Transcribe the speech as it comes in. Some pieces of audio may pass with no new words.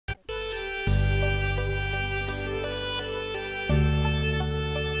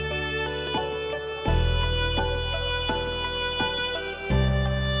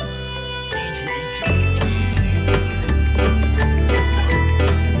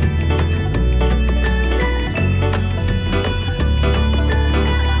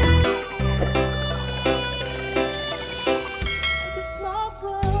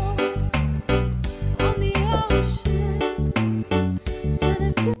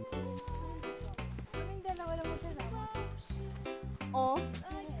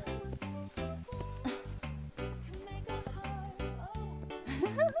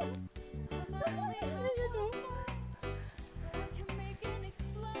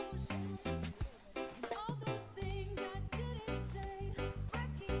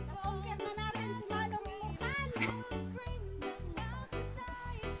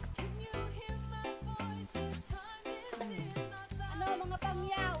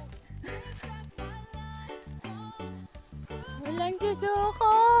Walang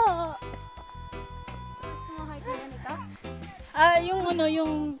susuko! Sumahike ka nito? Yung ano,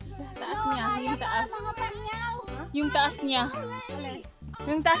 yung taas niya. Yung taas. Yung taas niya.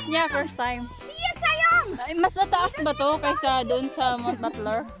 Yung taas niya, first time. Yes, sayang! Ay, mas mataas ba to kaysa doon sa Mount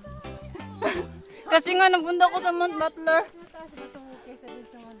Butler? Kasi nga napunta ko sa Mount Butler. Mataas ba ito kaysa dun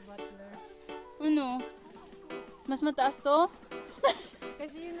sa Mount Butler? Ano? Mas mataas to?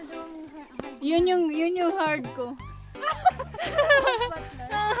 Kasi yun na daw ang Yun yung hard ko.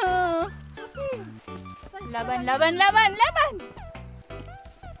 Laban, laban, laban, laban!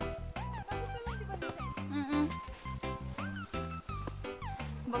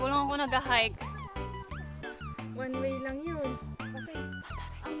 Bago lang ako nag-hike. one way lang yun. Kasi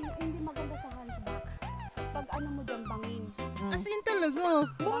ang hindi maganda sa hunchback, pag ano mo dyan, bangin. As in talaga.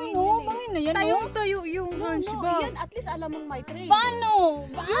 Bangin Oo, yun eh. bangin na yan. Tayong-tayo yung No, hunchback. yan at least alam mong may trail. Paano?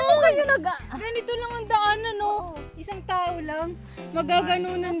 Paano kayo ganito lang ang daanan, no? Isang tao lang.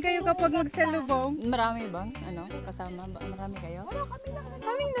 Magaganunan kayo kapag magsalubong. Marami bang? Ano? Kasama ba? Marami kayo?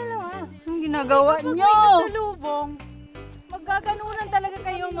 Kaming dalawa. Ang ginagawa Kapag nyo? may kasalubong, magaganunan talaga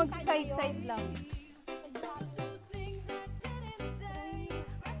kayo mag-side-side lang.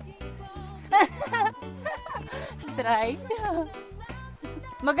 Try.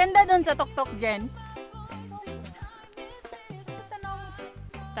 Maganda doon sa tuktok, Jen.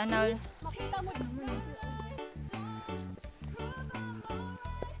 Tanaw. Makita mo naman.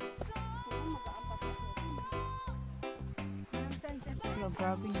 Oh,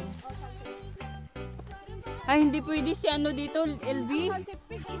 grabe nyo. Ay, hindi pwede si ano dito, LV. Sunset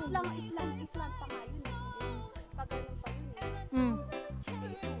Peak, island pa nga yun. Pagano'n pa yun eh. Mm.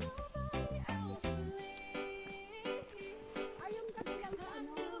 Ayun kami lang sa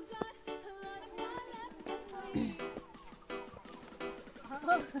ano.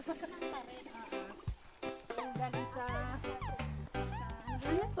 Galing sa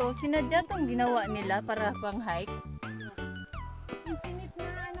Ano to? Sinadya tong ginawa nila para pang hike? infinite na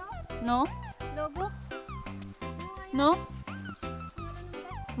ano, No? logo. No?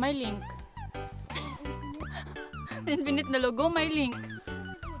 May link. Infinite na logo, may link.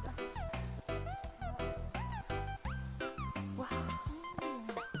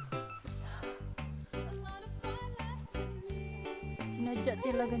 Sinadya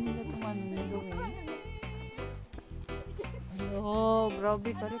talaga nila kung ano na gawin. Oh, grabe,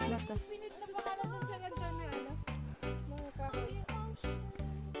 parit na to. Infinite na pangalan dun sa ganda na ano, mga kahoy.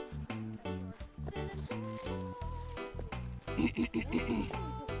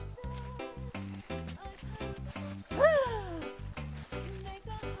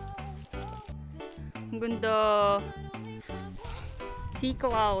 Ang ganda. Sea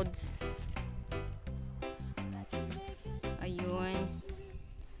clouds. Ayun.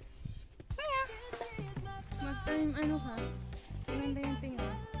 Mag-time ano ka? Maganda yung tingin.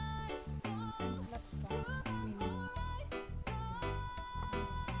 Laps ka.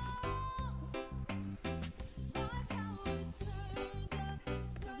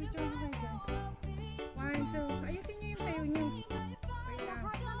 Sabi ko ano kayo dyan? 1, 2. Ayusin nyo yung tayo nyo. Wait lang.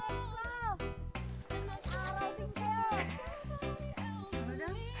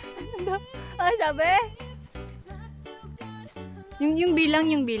 Ano lang? Ah, sabi? Yung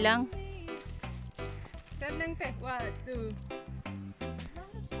bilang. Sad lang te. 1, 2.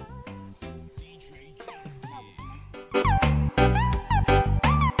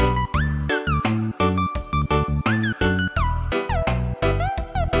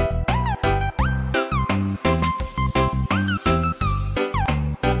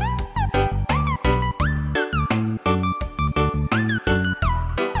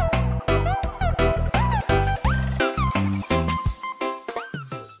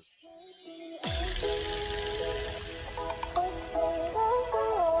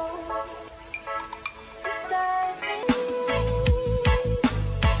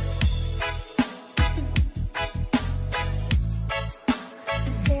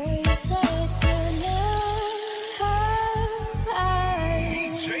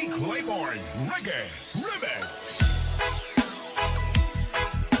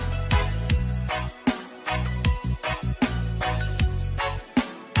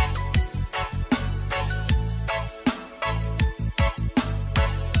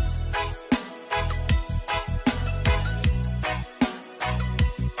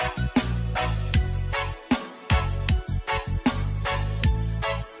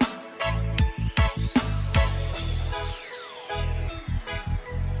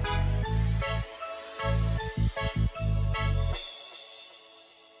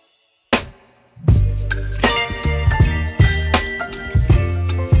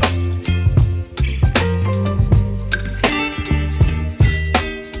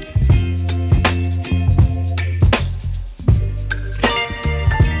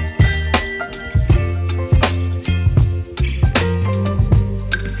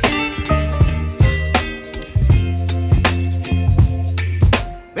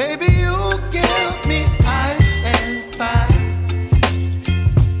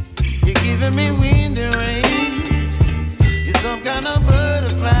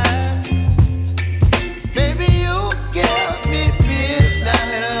 butterfly. Baby, you give me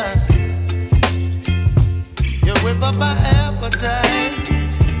midnight. You whip up my appetite.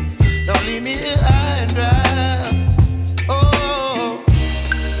 Don't leave me here high and dry. Oh,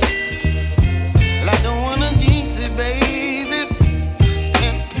 well, I don't wanna jinx it, baby,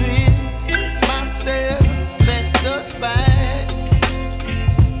 and twist myself at the spine.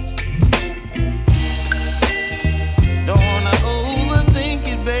 Don't wanna overthink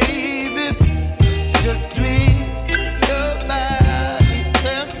it, baby. It's just twist your body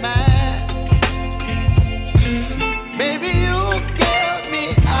and mine. Baby, you give me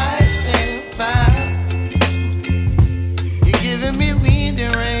ice and fire. You're giving me wind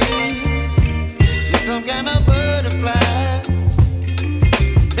and rain. You're some kind of butterfly.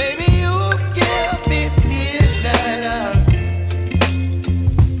 Baby, you give me midnight.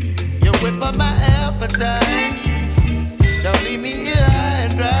 You whip up my appetite. Don't leave me here high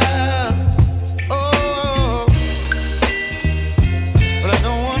and dry. Oh, but I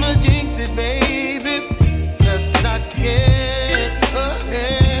don't wanna jinx it, baby. Let's not get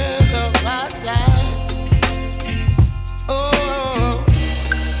ahead of my time. Oh,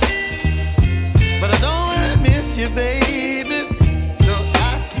 but I don't wanna miss you, baby. So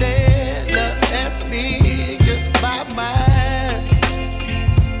I stand up and speak just my mind.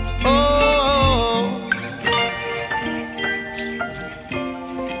 Oh.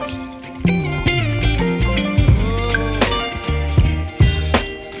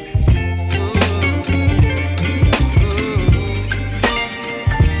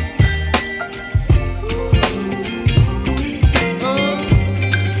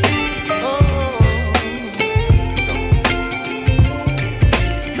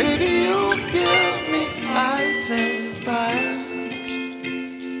 Baby, you give me ice and fire.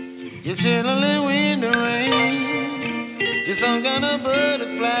 You're chilling wind and rain. You're some kind of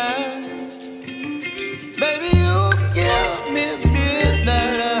butterfly. Baby, you give me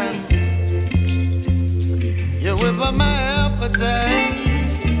midnight. You whip up my appetite.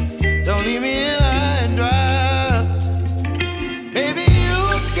 Don't leave me here high and dry. Baby, you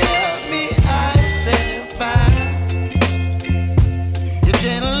give me ice and fire. You're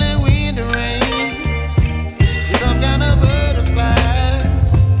channeling wind and rain. You're some kind of butterfly.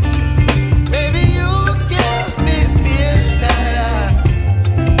 Baby, you give me midnight.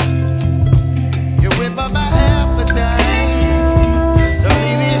 You whip up my appetite. Don't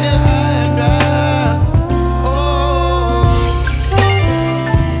leave me here high and dry. Oh,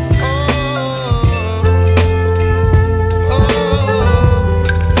 oh.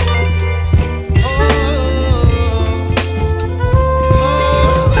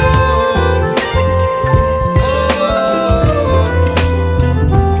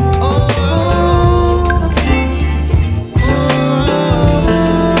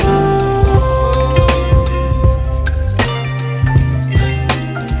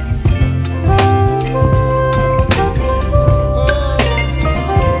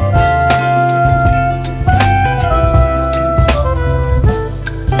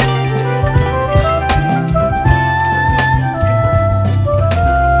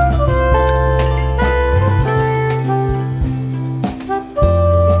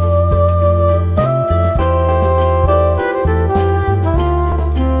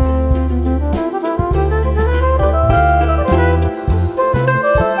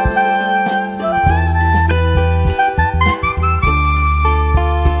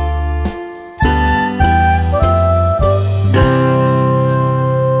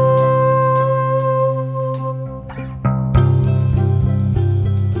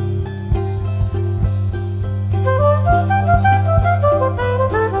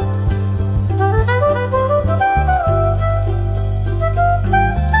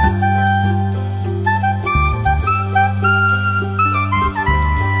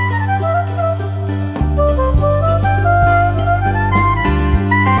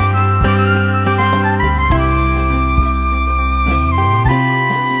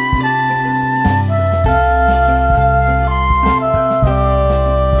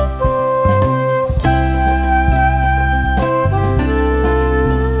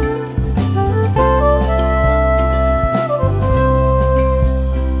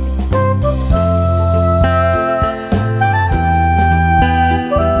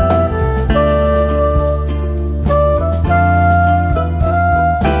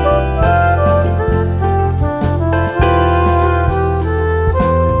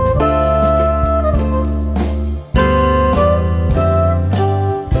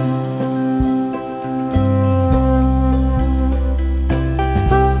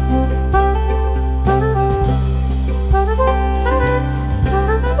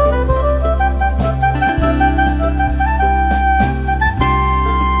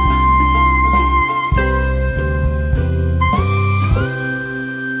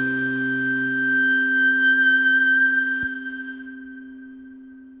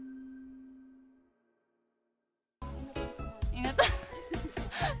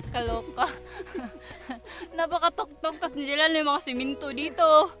 Kaloka. Napakatuktok, tas nila na yung mga siminto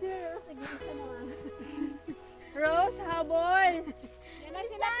dito. Rose, habol! Yan ang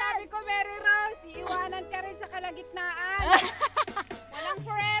sinasabi ko, Mary Rose. Iiwanan ka rin sa kalagitnaan. Walang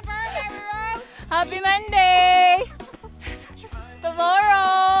forever, Mary Rose. Happy Monday!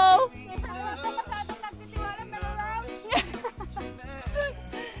 Tomorrow! Huwag ka masyadong nagtitiwala, Mary Rose.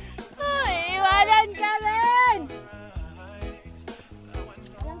 Ay, iwanan ka rin!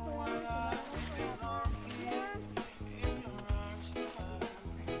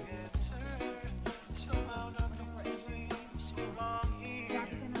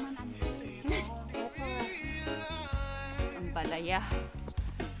 Ang palaya.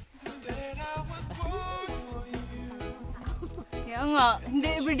 Kaya nga, hindi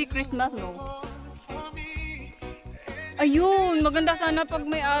everyday Christmas, no? Ayun, maganda sana pag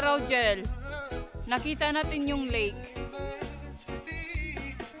may araw, Jel. Nakita natin yung lake.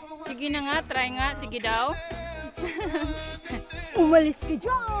 Sige na nga, try nga. Sige daw. Umalis ka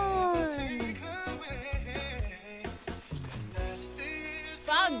dyan!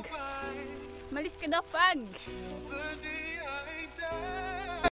 Pag! Malis ka daw, pag!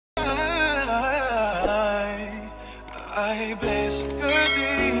 I blessed the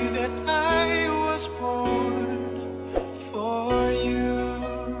day that I was born.